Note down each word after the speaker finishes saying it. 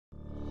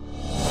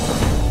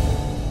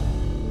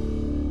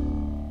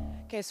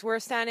Okay, so we're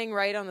standing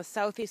right on the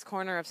southeast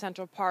corner of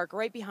Central Park.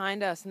 Right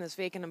behind us in this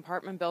vacant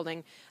apartment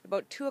building,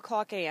 about 2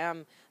 o'clock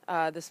a.m.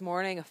 This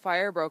morning, a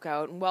fire broke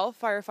out. And while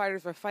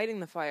firefighters were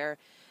fighting the fire,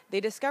 they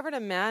discovered a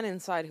man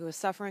inside who was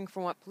suffering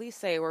from what police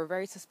say were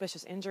very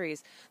suspicious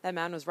injuries. That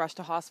man was rushed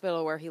to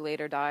hospital where he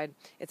later died.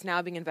 It's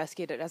now being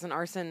investigated as an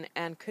arson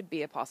and could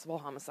be a possible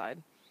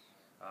homicide.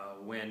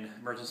 When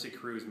emergency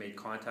crews made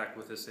contact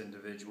with this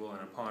individual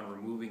and upon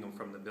removing him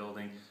from the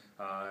building,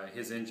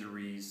 his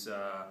injuries,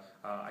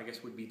 I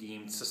guess, would be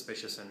deemed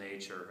suspicious in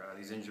nature.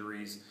 These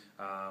injuries,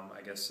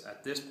 I guess,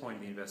 at this point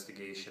in the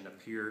investigation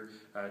appear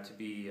to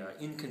be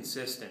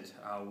inconsistent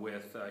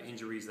with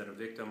injuries that a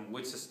victim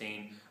would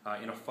sustain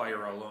in a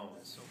fire alone.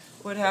 So,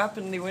 what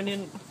happened, they went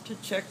in to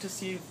check to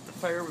see if the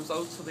fire was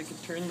out so they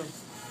could turn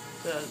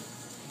the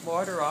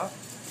water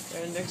off.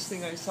 And next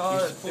thing I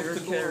saw, they were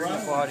carrying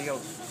the body out.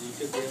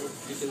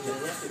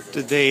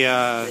 Did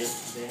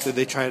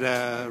they try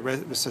to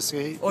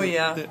resuscitate? Oh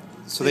yeah.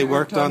 So they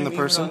worked on the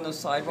person? On the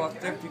sidewalk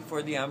there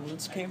before the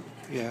ambulance came.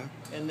 Yeah.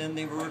 And then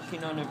they were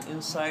working on him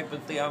inside,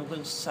 but the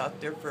ambulance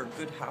sat there for a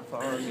good half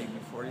hour, maybe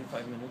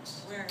 45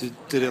 minutes.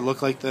 Did it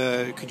look like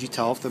could you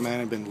tell if the man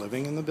had been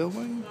living in the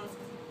building?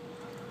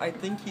 I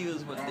think he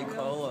was what they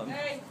call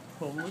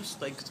homeless,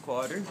 like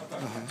squatter.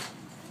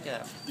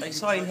 Yeah. I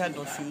saw he had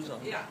no shoes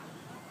on.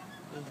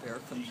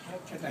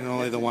 And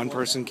only the one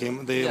person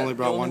came. They only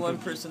brought the only one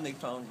person they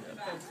found.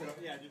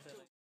 Yeah.